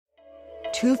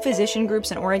Two physician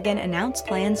groups in Oregon announced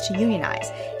plans to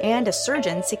unionize, and a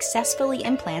surgeon successfully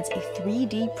implants a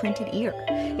 3D printed ear.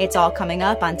 It's all coming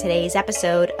up on today's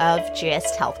episode of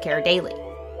Gist Healthcare Daily.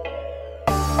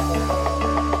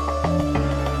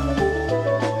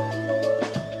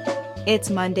 It's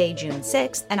Monday, June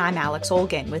 6th, and I'm Alex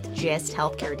Olgin with Gist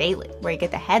Healthcare Daily, where you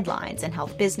get the headlines and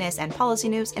health business and policy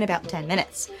news in about 10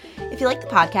 minutes. If you like the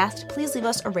podcast, please leave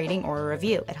us a rating or a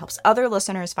review. It helps other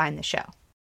listeners find the show.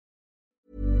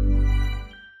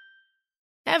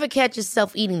 Ever catch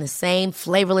yourself eating the same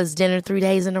flavorless dinner 3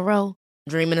 days in a row?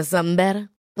 Dreaming of something better?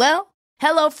 Well,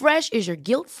 HelloFresh is your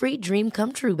guilt-free dream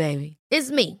come true, baby.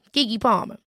 It's me, Keke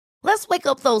Palmer. Let's wake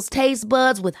up those taste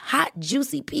buds with hot,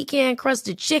 juicy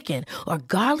pecan-crusted chicken or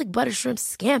garlic butter shrimp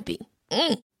scampi.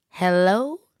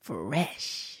 Hello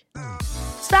Fresh.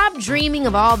 Stop dreaming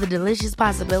of all the delicious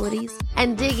possibilities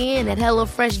and dig in at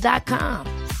HelloFresh.com.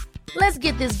 Let's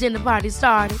get this dinner party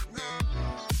started.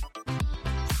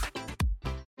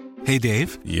 Hey,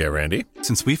 Dave. Yeah, Randy.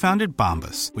 Since we founded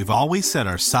Bombas, we've always said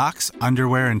our socks,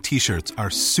 underwear, and T-shirts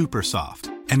are super soft.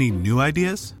 Any new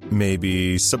ideas?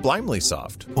 Maybe sublimely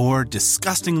soft. Or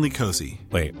disgustingly cozy.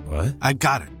 Wait, what? I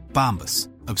got it. Bombas.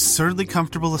 Absurdly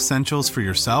comfortable essentials for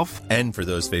yourself and for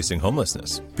those facing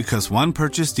homelessness. Because one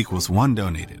purchased equals one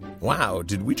donated. Wow,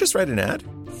 did we just write an ad?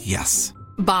 Yes.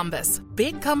 Bombas.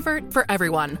 Big comfort for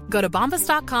everyone. Go to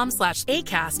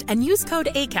bombas.com/ACAST and use code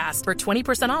ACAST for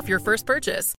 20% off your first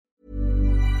purchase.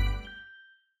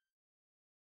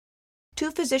 Two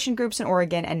physician groups in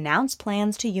Oregon announced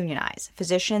plans to unionize.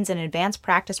 Physicians and advanced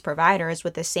practice providers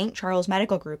with the St. Charles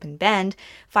Medical Group in Bend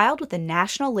filed with the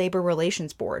National Labor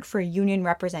Relations Board for union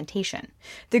representation.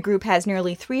 The group has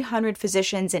nearly 300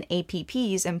 physicians and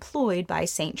APPs employed by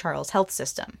St. Charles Health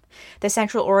System. The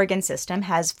Central Oregon system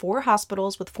has 4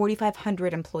 hospitals with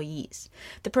 4,500 employees.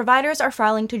 The providers are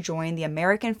filing to join the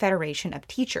American Federation of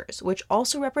Teachers, which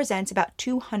also represents about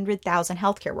 200,000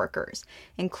 healthcare workers,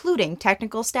 including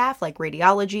technical staff like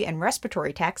radiology and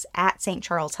respiratory techs at St.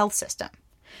 Charles Health System.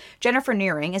 Jennifer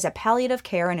Nearing is a palliative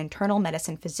care and internal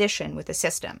medicine physician with the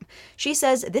system. She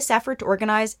says this effort to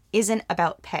organize isn't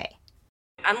about pay.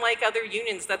 Unlike other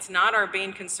unions, that's not our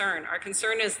main concern. Our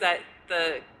concern is that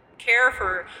the care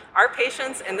for our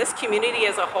patients and this community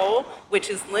as a whole, which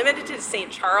is limited to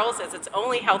St. Charles as its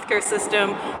only healthcare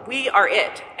system, we are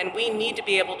it, and we need to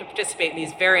be able to participate in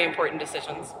these very important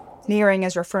decisions. Nearing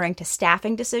is referring to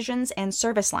staffing decisions and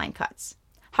service line cuts.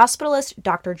 Hospitalist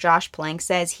Dr. Josh Plank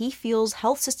says he feels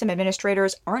health system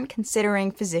administrators aren't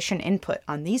considering physician input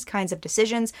on these kinds of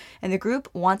decisions, and the group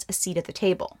wants a seat at the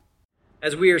table.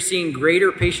 As we are seeing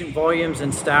greater patient volumes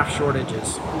and staff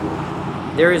shortages,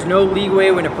 there is no leeway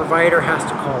when a provider has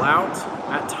to call out.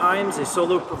 At times, a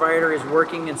solo provider is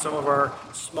working in some of our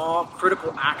small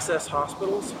critical access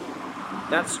hospitals.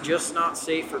 That's just not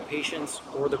safe for patients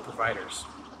or the providers.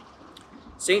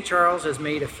 St. Charles has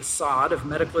made a facade of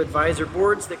medical advisor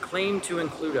boards that claim to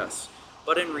include us,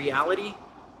 but in reality,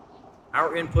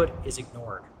 our input is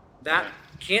ignored. That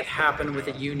can't happen with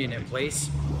a union in place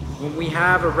when we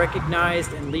have a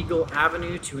recognized and legal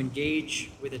avenue to engage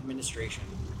with administration.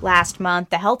 Last month,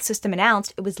 the health system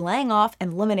announced it was laying off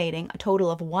and eliminating a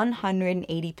total of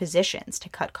 180 positions to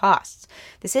cut costs.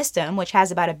 The system, which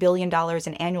has about $1 billion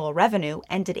in annual revenue,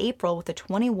 ended April with a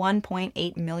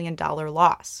 $21.8 million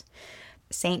loss.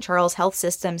 St. Charles Health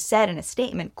System said in a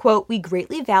statement, quote, "We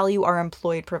greatly value our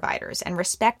employed providers and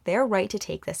respect their right to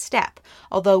take this step,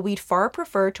 although we'd far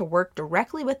prefer to work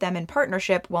directly with them in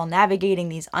partnership while navigating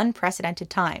these unprecedented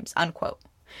times," unquote.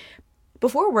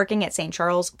 Before working at St.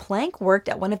 Charles, Plank worked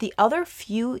at one of the other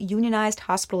few unionized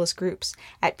hospitalist groups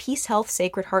at Peace Health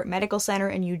Sacred Heart Medical Center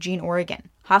in Eugene, Oregon.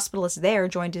 Hospitalists there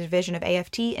joined a division of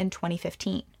AFT in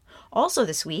 2015. Also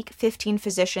this week, 15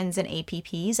 physicians and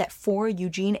APPs at 4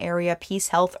 Eugene area Peace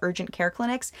Health urgent care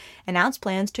clinics announced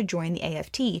plans to join the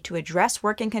AFT to address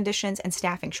working conditions and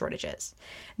staffing shortages.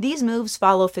 These moves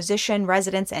follow physician,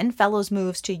 residents, and fellows'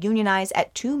 moves to unionize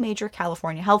at 2 major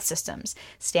California health systems,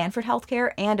 Stanford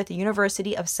Healthcare and at the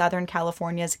University of Southern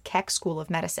California's Keck School of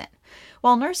Medicine.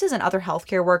 While nurses and other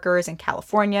healthcare workers in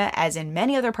California, as in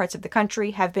many other parts of the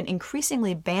country, have been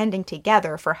increasingly banding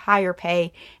together for higher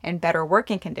pay and better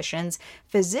working conditions,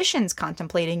 physicians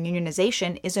contemplating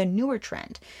unionization is a newer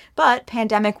trend. But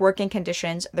pandemic working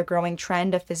conditions, the growing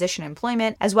trend of physician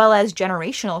employment, as well as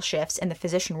generational shifts in the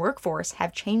physician workforce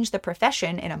have changed the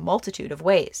profession in a multitude of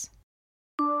ways.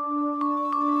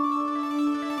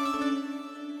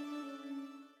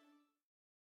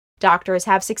 Doctors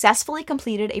have successfully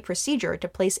completed a procedure to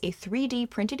place a 3D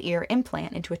printed ear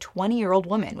implant into a 20-year-old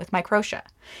woman with microtia.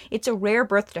 It's a rare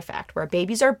birth defect where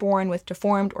babies are born with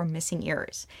deformed or missing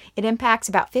ears. It impacts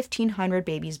about 1,500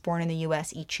 babies born in the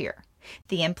U.S. each year.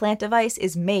 The implant device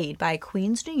is made by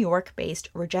Queens, New York-based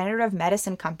regenerative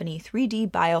medicine company 3D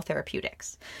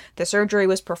Biotherapeutics. The surgery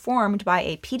was performed by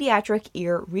a pediatric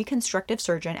ear reconstructive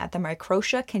surgeon at the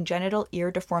Microtia Congenital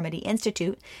Ear Deformity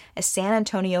Institute, a San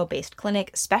Antonio-based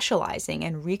clinic specializing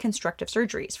in reconstructive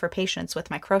surgeries for patients with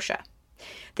microtia.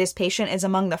 This patient is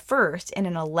among the first in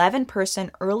an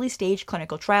 11-person early-stage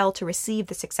clinical trial to receive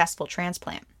the successful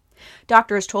transplant.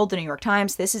 Doctors told the New York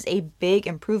Times this is a big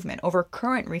improvement over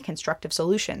current reconstructive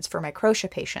solutions for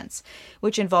microtia patients,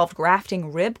 which involved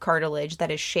grafting rib cartilage that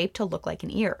is shaped to look like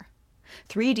an ear.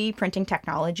 3D printing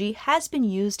technology has been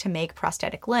used to make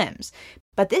prosthetic limbs,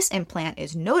 but this implant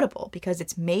is notable because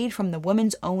it's made from the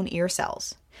woman's own ear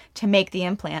cells. To make the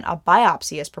implant, a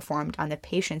biopsy is performed on the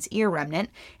patient's ear remnant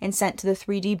and sent to the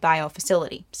 3D Bio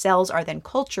facility. Cells are then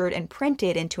cultured and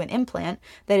printed into an implant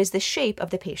that is the shape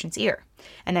of the patient's ear,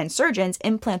 and then surgeons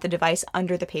implant the device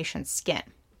under the patient's skin.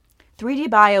 3D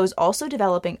Bio is also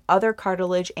developing other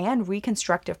cartilage and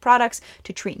reconstructive products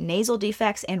to treat nasal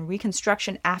defects and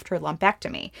reconstruction after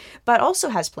lumpectomy, but also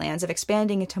has plans of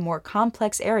expanding into more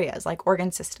complex areas like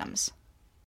organ systems.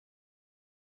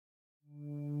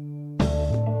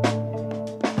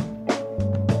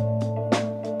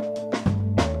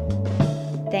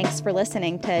 Thanks for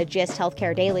listening to GIST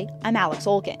Healthcare Daily. I'm Alex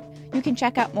Olgin. You can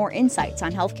check out more insights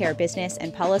on healthcare business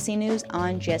and policy news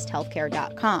on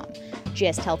gisthealthcare.com.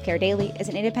 GIST Healthcare Daily is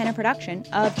an independent production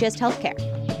of GIST Healthcare.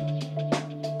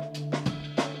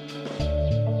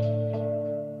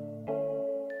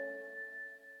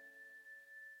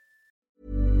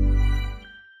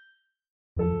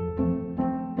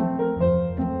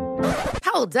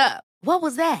 Hold up. What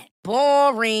was that?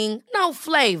 Boring. No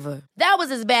flavor. That was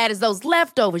as bad as those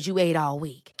leftovers you ate all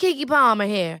week. Keke Palmer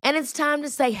here, and it's time to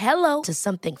say hello to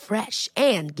something fresh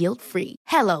and guilt-free.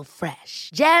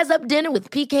 HelloFresh. Jazz up dinner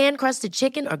with pecan-crusted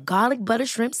chicken or garlic butter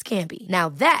shrimp scampi. Now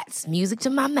that's music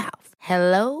to my mouth.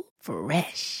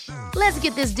 HelloFresh. Let's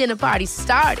get this dinner party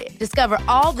started. Discover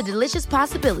all the delicious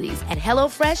possibilities at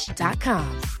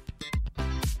HelloFresh.com.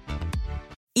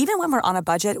 Even when we're on a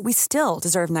budget, we still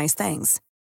deserve nice things.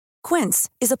 Quince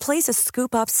is a place to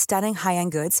scoop up stunning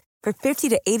high-end goods for 50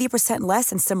 to 80% less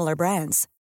than similar brands.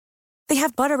 They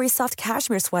have buttery soft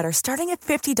cashmere sweaters starting at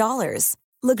 $50,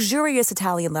 luxurious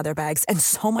Italian leather bags, and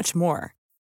so much more.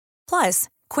 Plus,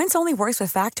 Quince only works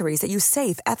with factories that use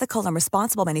safe, ethical, and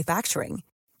responsible manufacturing.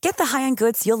 Get the high-end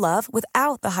goods you'll love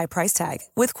without the high price tag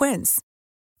with Quince.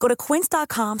 Go to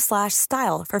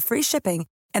quince.com/style for free shipping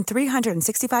and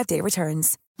 365-day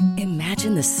returns.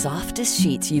 Imagine the softest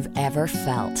sheets you've ever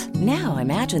felt. Now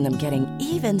imagine them getting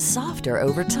even softer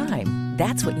over time.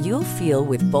 That's what you'll feel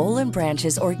with Boll &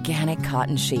 Branch's organic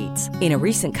cotton sheets. In a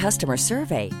recent customer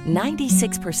survey,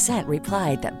 96%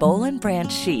 replied that Boll &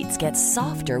 Branch sheets get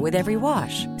softer with every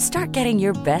wash. Start getting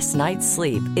your best night's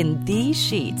sleep in these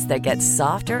sheets that get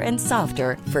softer and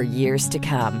softer for years to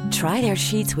come. Try their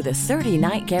sheets with a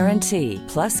 30-night guarantee.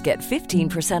 Plus, get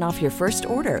 15% off your first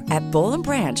order at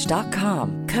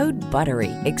bollandbranch.com. Code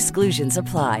BUTTERY. Exclusions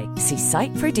apply. See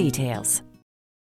site for details.